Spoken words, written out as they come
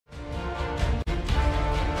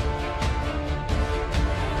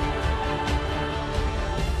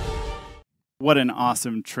What an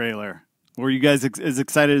awesome trailer. Were you guys as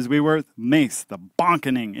excited as we were? Mace, the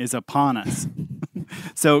bonkening is upon us.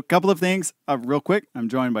 So a couple of things real quick. I'm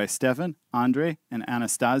joined by Stefan, Andre, and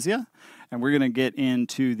Anastasia, and we're going to get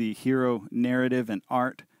into the hero narrative and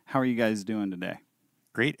art. How are you guys doing today?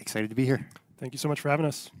 Great. Excited to be here. Thank you so much for having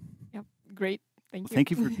us. Yep, great. Thank you.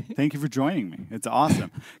 Thank you for joining me. It's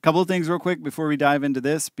awesome. A couple of things real quick before we dive into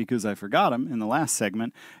this, because I forgot them in the last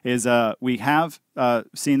segment, is we have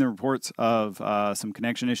seen the reports of some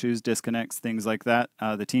connection issues, disconnects, things like that.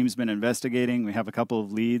 The team's been investigating. We have a couple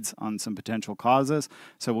of leads on some potential causes,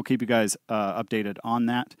 so we'll keep you guys updated on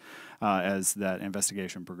that as that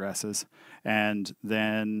investigation progresses. And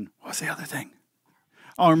then, what's the other thing?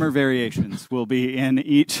 Armor variations will be in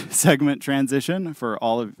each segment transition for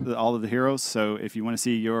all of the heroes. So if you want to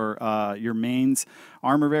see your mains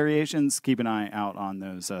armor variations, keep an eye out on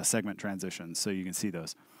those segment transitions so you can see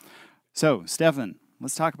those. So Stefan,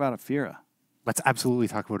 let's talk about Afeera. Let's absolutely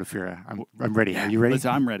talk about Afeera. I'm ready. Are you ready?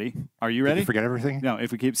 I'm ready. Are you ready? Did you forget everything? No.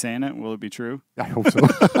 If we keep saying it, will it be true? I hope so.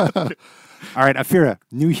 All right, Afeera,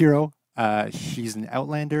 new hero. She's an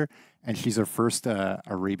Outlander, and she's our first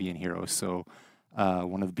Arabian hero. So.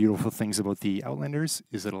 One of the beautiful things about the Outlanders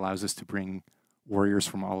is it allows us to bring warriors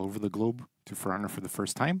from all over the globe to For Honor for the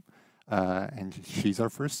first time, and she's our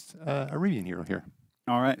first Arabian hero here.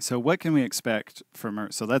 All right, so what can we expect from her?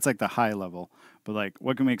 So that's like the high level, but like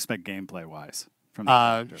what can we expect gameplay-wise from the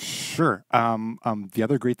character? Sure. The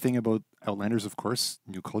other great thing about Outlanders, of course,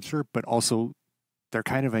 new culture, but also their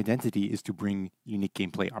kind of identity is to bring unique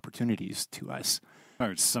gameplay opportunities to us.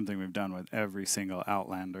 Or something we've done with every single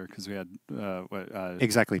Outlander, because we had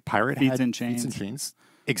exactly Pirate Feats had and Chains. Feats and Chains.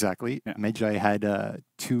 Exactly. Yeah. Magi had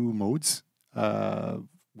 2 modes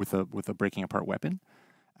with a breaking apart weapon,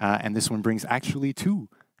 and this one brings actually 2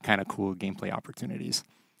 kind of cool gameplay opportunities.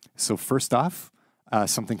 So first off,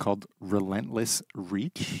 something called Relentless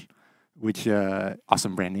Reach, which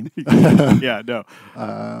awesome brand name. Yeah, no.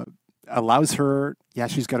 Allows her. Yeah,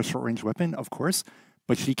 she's got a short range weapon, of course.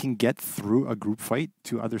 But she can get through a group fight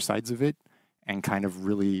to other sides of it and kind of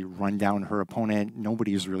really run down her opponent.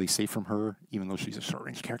 Nobody is really safe from her, even though she's a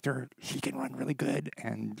short-range character. She can run really good,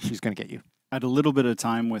 and she's going to get you. I had a little bit of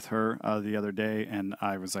time with her the other day, and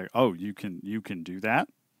I was like, "Oh, you can do that?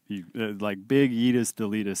 You like big Yeetus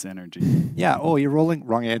Deletus energy." Yeah. Oh, you're rolling.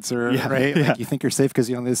 Wrong answer. Yeah, right? yeah. Like you think you're safe because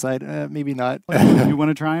you're on this side. Maybe not. You want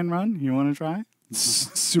to try and run? You want to try?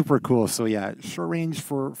 Super cool. So yeah, short range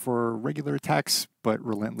for regular attacks, but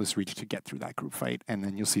relentless reach to get through that group fight, and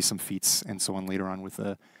then you'll see some feats and so on later on with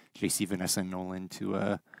JC, Vanessa, and Nolan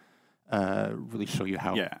to really show you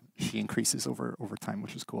how she increases over time,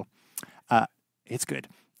 which is cool. It's good.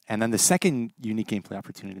 And then the second unique gameplay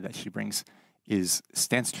opportunity that she brings is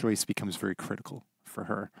stance choice becomes very critical for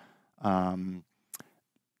her.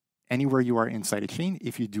 Anywhere you are inside a chain,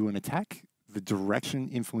 if you do an attack, the direction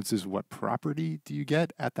influences what property do you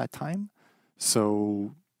get at that time.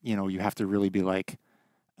 So, you have to really be like,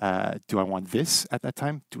 do I want this at that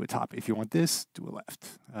time? Do a top. If you want this, do a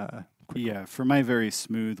left. Yeah, for my very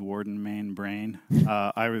smooth Warden main brain,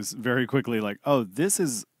 I was very quickly like, oh, this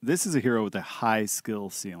is a hero with a high skill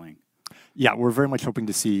ceiling. Yeah, we're very much hoping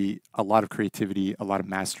to see a lot of creativity, a lot of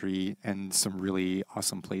mastery, and some really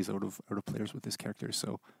awesome plays out of players with this character.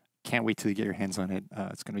 So can't wait till you get your hands on it.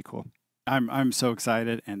 It's going to be cool. I'm so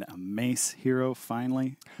excited, and a mace hero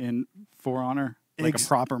finally in For Honor, like a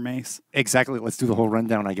proper mace. Exactly. Let's do the whole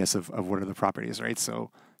rundown, I guess, of what are the properties, right?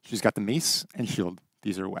 So she's got the mace and shield.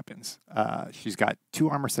 These are weapons. She's got 2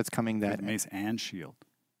 armor sets coming that mace and shield.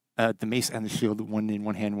 The mace and the shield, one in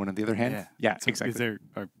one hand, one in the other hand. Yeah, so exactly.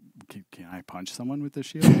 Can I punch someone with the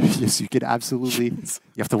shield? Yes, you could absolutely.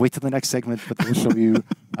 You have to wait till the next segment, but we'll show you,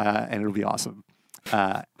 and it'll be awesome.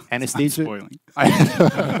 Anastasia. Spoiling.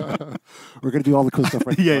 We're going to do all the cool stuff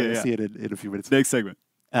right now. Yeah. See it in a few minutes. Next segment.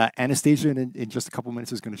 Anastasia, in just a couple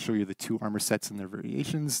minutes, is going to show you the 2 armor sets and their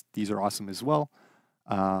variations. These are awesome as well.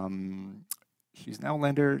 She's an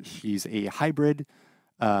Outlander. She's a hybrid.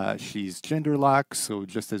 She's gender lock. So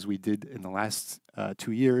just as we did in the last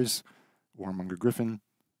 2 years, Warmonger Griffin,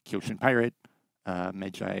 Kyoshin Pirate,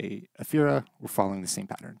 Magi Afeera, we're following the same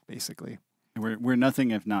pattern, basically. We're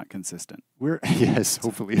nothing if not consistent. Yes,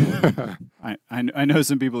 hopefully. I know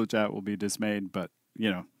some people in chat will be dismayed, but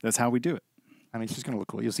that's how we do it. I mean, it's just gonna look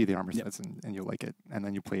cool. You'll see the armor sets and you'll like it, and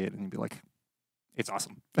then you play it and you'll be like, it's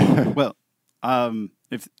awesome. Well,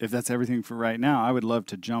 if that's everything for right now, I would love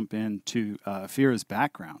to jump into Afeera's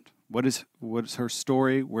background. What is her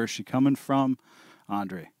story? Where's she coming from?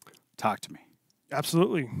 Andre, talk to me.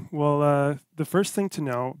 Absolutely. Well, the first thing to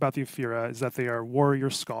know about the Afeera is that they are warrior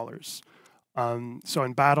scholars. So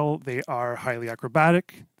in battle, they are highly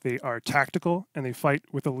acrobatic, they are tactical, and they fight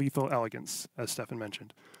with a lethal elegance, as Stefan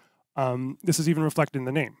mentioned. This is even reflected in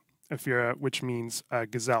the name, Afeera, which means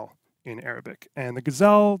gazelle in Arabic. And the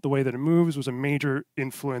gazelle, the way that it moves, was a major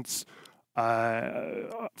influence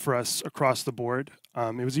for us across the board.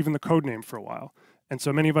 It was even the code name for a while. And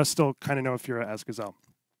so many of us still kind of know Afeera as gazelle.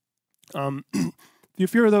 The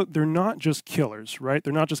Afeera, though, they're not just killers, right?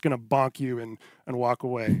 They're not just going to bonk you and walk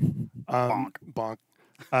away. Bonk.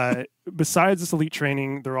 Besides this elite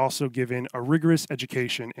training, they're also given a rigorous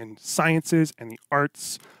education in sciences and the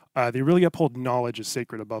arts. They really uphold knowledge as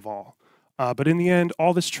sacred above all. But in the end,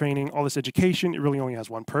 all this training, all this education, it really only has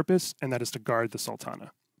one purpose, and that is to guard the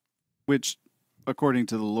Sultana. Which, according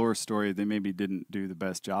to the lore story, they maybe didn't do the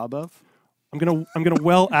best job of. I'm gonna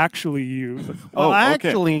well actually you. Oh, okay.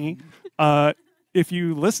 Actually, if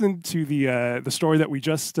you listen to the story that we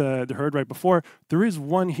just heard right before, there is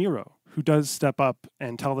one hero who does step up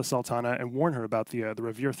and tell the Sultana and warn her about the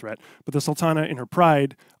Revere threat. But the Sultana, in her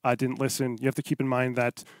pride, didn't listen. You have to keep in mind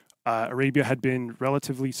that Arabia had been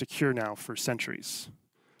relatively secure now for centuries.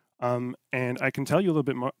 And I can tell you a little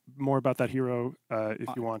bit more about that hero if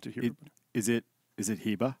you want to hear. Is it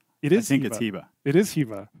Heba? It is. I think Heba. it's Heba. It is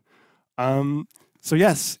Heba. So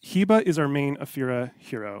yes, Heba is our main Afeera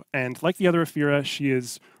hero. And like the other Afeera, she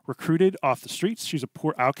is recruited off the streets. She's a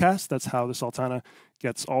poor outcast. That's how the Sultana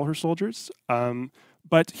gets all her soldiers.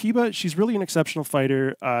 But Heba, she's really an exceptional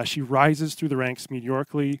fighter. She rises through the ranks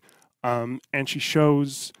meteorically, and she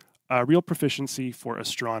shows real proficiency for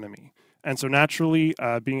astronomy. And so naturally,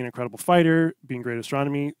 being an incredible fighter, being great at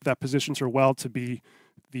astronomy, that positions her well to be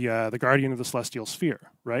the guardian of the celestial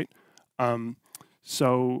sphere, right?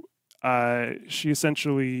 She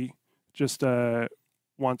essentially just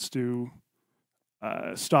wants to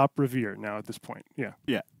stop Revere now at this point. Yeah.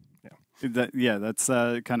 That's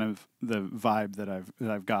kind of the vibe that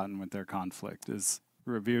I've gotten with their conflict. Is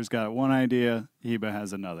Revere's got one idea, Heba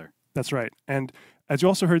has another. That's right. And as you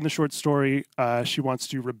also heard in the short story, she wants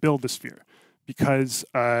to rebuild the sphere because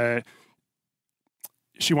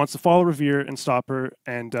she wants to follow Revere and stop her.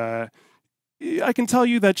 And I can tell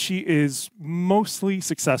you that she is mostly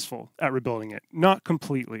successful at rebuilding it, not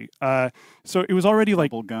completely. So it was already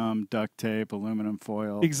like bubble gum, duct tape, aluminum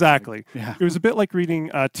foil. Exactly. Yeah. It was a bit like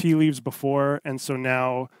reading tea leaves before, and so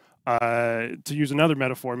now, to use another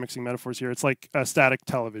metaphor, mixing metaphors here, it's like a static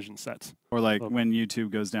television set. Or like when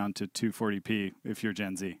YouTube goes down to 240p if you're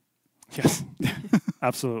Gen Z. Yes,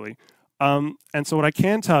 absolutely. And so what I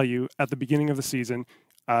can tell you at the beginning of the season,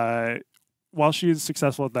 while she is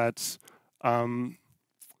successful at that,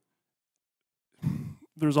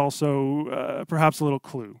 there's also perhaps a little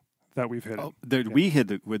clue that we've hidden. Oh, we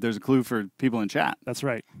hid there's a clue for people in chat. That's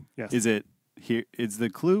right. Yes. Is it here? Is the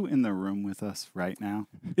clue in the room with us right now?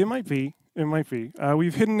 It might be. It might be.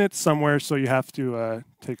 We've hidden it somewhere, so you have to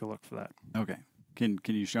take a look for that. Okay. Can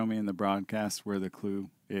you show me in the broadcast where the clue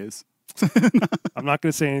is? I'm not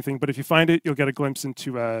going to say anything, but if you find it, you'll get a glimpse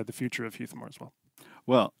into the future of Heathmore as well.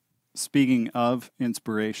 Well, speaking of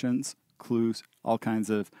inspirations, clues, all kinds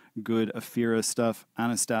of good Afeera stuff,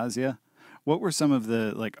 Anastasia, what were some of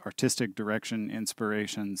the artistic direction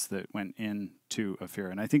inspirations that went into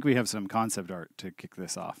Afeera? And I think we have some concept art to kick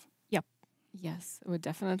this off. Yep. Yes, we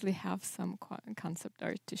definitely have some concept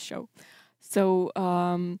art to show. So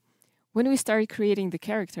when we started creating the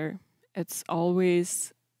character, it's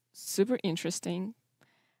always super interesting,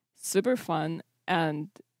 super fun, and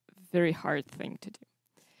very hard thing to do.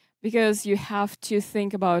 Because you have to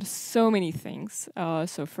think about so many things.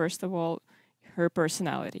 So first of all, her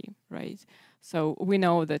personality, right? So we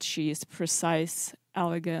know that she is precise,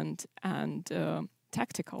 elegant, and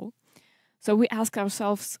tactical. So we ask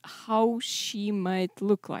ourselves how she might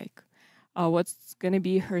look like, what's going to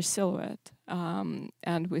be her silhouette.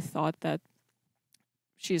 And we thought that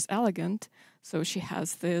she's elegant, so she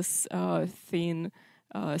has this thin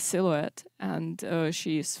silhouette, and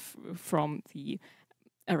she's from the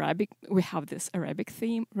Arabic. We have this Arabic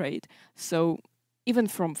theme, right? So even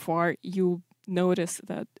from far, you notice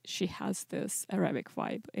that she has this Arabic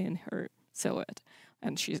vibe in her silhouette.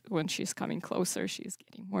 And when she's coming closer, she's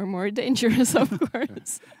getting more and more dangerous, of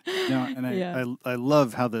course. I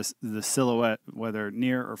love how the silhouette, whether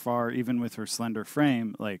near or far, even with her slender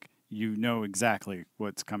frame, you know exactly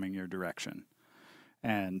what's coming your direction.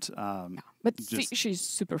 And but she's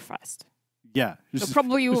super fast. Yeah. So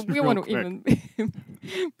probably you want to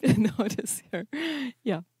even notice her.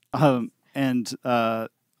 Yeah.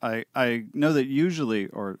 I know that usually,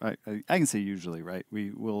 or I can say usually, right?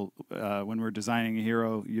 We will, when we're designing a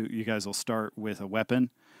hero, you guys will start with a weapon,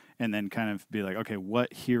 and then kind of be like, okay,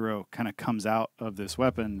 what hero kind of comes out of this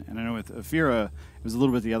weapon? And I know with Afeera, it was a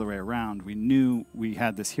little bit the other way around. We knew we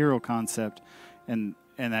had this hero concept, and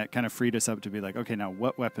that kind of freed us up to be like, okay, now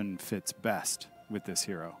what weapon fits best with this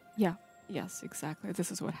hero? Yeah. Yes, exactly. This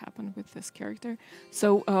is what happened with this character.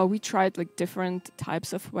 So we tried like different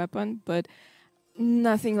types of weapon, but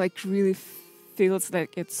nothing like really feels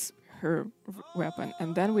like it's her weapon.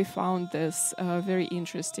 And then we found this very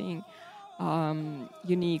interesting,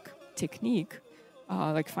 unique technique,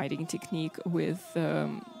 like fighting technique with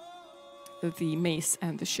the mace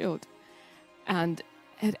and the shield. And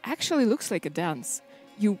it actually looks like a dance.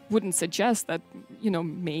 You wouldn't suggest that,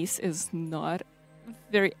 mace is not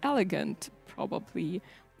very elegant, probably.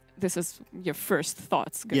 This is your first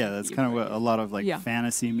thoughts. Yeah, that's kind of what a lot of like Yeah.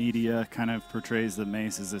 fantasy media kind of portrays the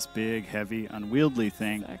mace as this big, heavy, unwieldy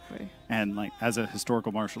thing. Exactly. And like as a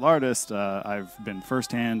historical martial artist, I've been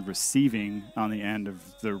firsthand receiving on the end of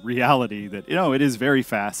the reality that it is very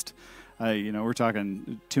fast. We're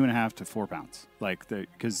talking 2.5 to 4 pounds, like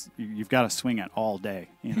because you've got to swing it all day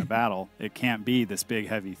in a battle. It can't be this big,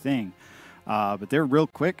 heavy thing. But they're real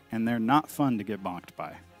quick and they're not fun to get bonked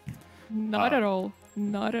by. Not at all.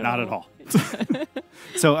 Not at all.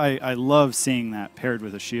 So I love seeing that paired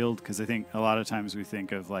with a shield, because I think a lot of times we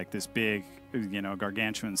think of like this big,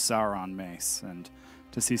 gargantuan Sauron mace, and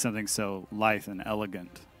to see something so lithe and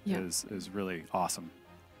elegant is really awesome.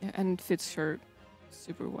 Yeah, and fits her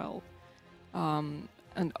super well.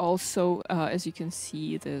 And also, as you can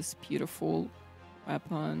see, this beautiful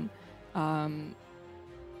weapon.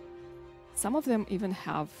 Some of them even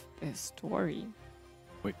have a story.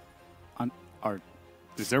 Wait,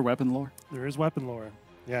 is there weapon lore? There is weapon lore.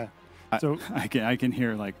 Yeah. So I can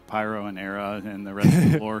hear like Pyro and Era and the rest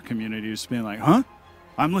of the lore community just being like, huh?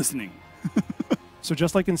 I'm listening. So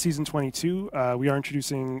just like in Season 22, we are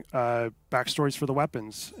introducing backstories for the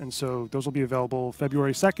weapons. And so those will be available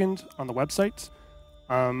February 2nd on the website.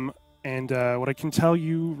 And what I can tell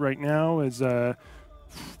you right now is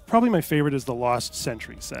probably my favorite is the Lost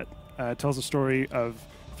Sentry set. It tells a story of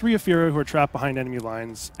 3 Afeera who are trapped behind enemy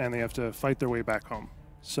lines, and they have to fight their way back home.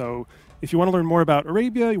 So if you want to learn more about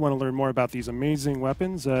Arabia, you want to learn more about these amazing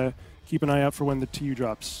weapons, keep an eye out for when the TU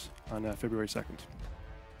drops on February 2nd.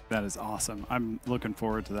 That is awesome. I'm looking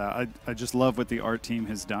forward to that. I just love what the art team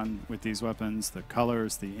has done with these weapons, the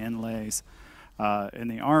colors, the inlays, and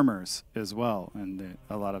the armors as well, and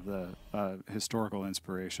a lot of the historical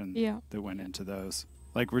inspiration that went into those.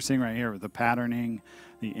 Like we're seeing right here with the patterning,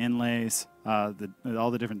 the inlays, all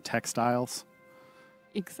the different textiles.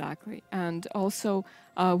 Exactly. And also,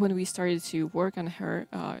 when we started to work on her,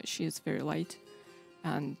 she is very light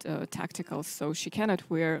and tactical, so she cannot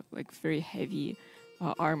wear like very heavy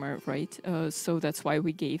armor, right? So that's why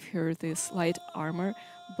we gave her this light armor,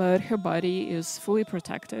 but her body is fully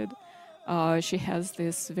protected. She has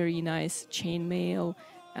this very nice chainmail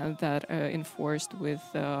and that enforced with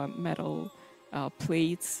metal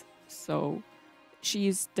plates, so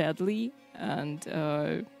she's deadly,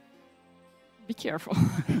 and be careful.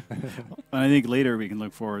 I think later we can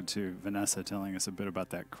look forward to Vanessa telling us a bit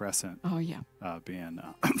about that crescent. Oh yeah, being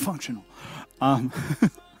functional.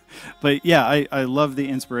 But yeah, I love the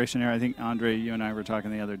inspiration here. I think Andre, you and I were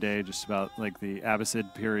talking the other day just about like the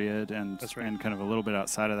Abbasid period and kind of a little bit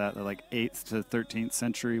outside of that, the like 8th to 13th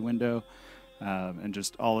century window, and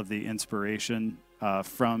just all of the inspiration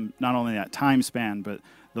from not only that time span but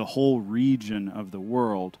the whole region of the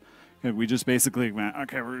world. And we just basically went,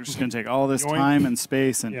 okay, we're just going to take all this time and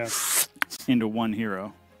space and into one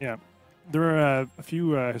hero. Yeah, there are a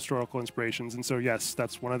few historical inspirations, and so yes,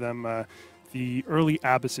 that's one of them. The early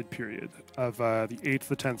Abbasid period of the 8th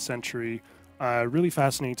to 10th century, really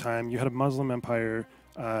fascinating time. You had a Muslim empire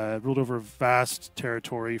ruled over a vast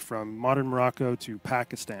territory from modern Morocco to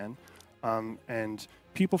Pakistan, and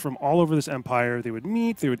people from all over this empire, they would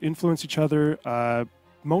meet, they would influence each other,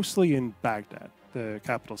 mostly in Baghdad, the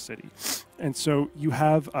capital city. And so you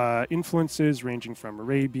have influences ranging from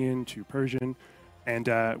Arabian to Persian, and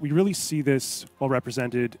we really see this well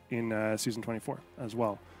represented in Season 24 as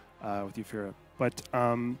well. With the Afeera. But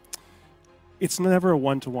it's never a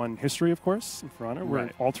one-to-one history, of course, For Honor. We're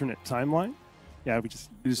an alternate timeline. Yeah,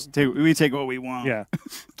 we take what we want. Yeah.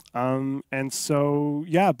 And so,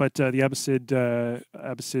 yeah, but the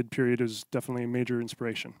Abbasid period is definitely a major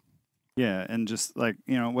inspiration. Yeah, and just like,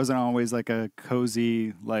 it wasn't always like a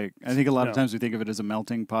cozy, like, I think a lot of times we think of it as a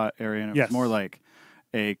melting pot area, and it was more like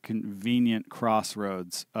a convenient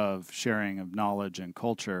crossroads of sharing of knowledge and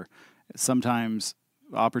culture. Sometimes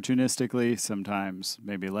opportunistically, sometimes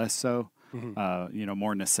maybe less so,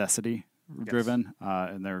 more necessity driven,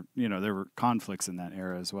 and there were conflicts in that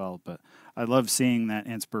era as well. But I love seeing that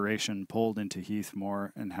inspiration pulled into Heath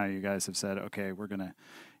more, and how you guys have said, okay, we're gonna,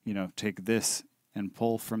 take this and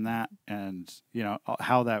pull from that, and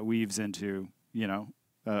how that weaves into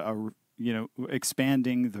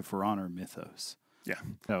expanding the For Honor mythos. Yeah.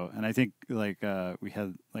 So, and I think we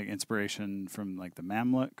had inspiration from the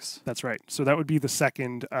Mamluks. That's right. So that would be the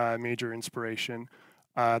second major inspiration,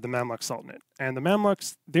 the Mamluk Sultanate. And the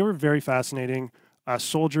Mamluks, they were very fascinating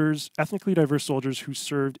soldiers, ethnically diverse soldiers who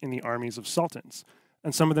served in the armies of sultans.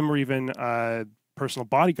 And some of them were even personal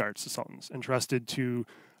bodyguards to sultans, entrusted to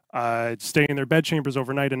stay in their bedchambers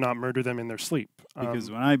overnight and not murder them in their sleep.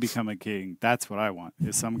 Because when I become a king, that's what I want,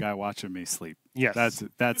 is some guy watching me sleep. Yes.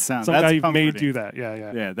 That sounds some that's guy comforting. may do that.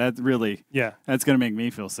 Yeah. Yeah, that really, that's going to make me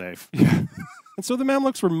feel safe. Yeah. And so the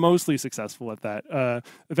Mamluks were mostly successful at that.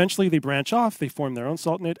 Eventually they branch off, they form their own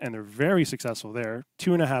sultanate, and they're very successful there,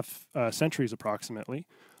 2.5 centuries approximately.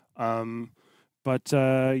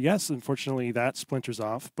 Yes, unfortunately that splinters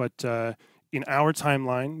off. But in our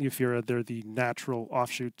timeline, the Afeera, they're the natural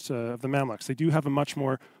offshoot of the Mamluks. They do have a much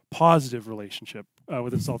more positive relationship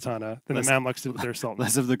with the Sultana than the Mamluks did with their Sultan.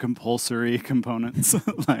 Less of the compulsory components.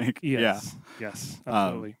 Yes,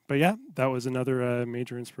 absolutely. But yeah, that was another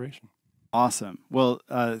major inspiration. Awesome. Well,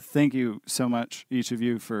 thank you so much, each of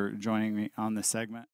you, for joining me on this segment.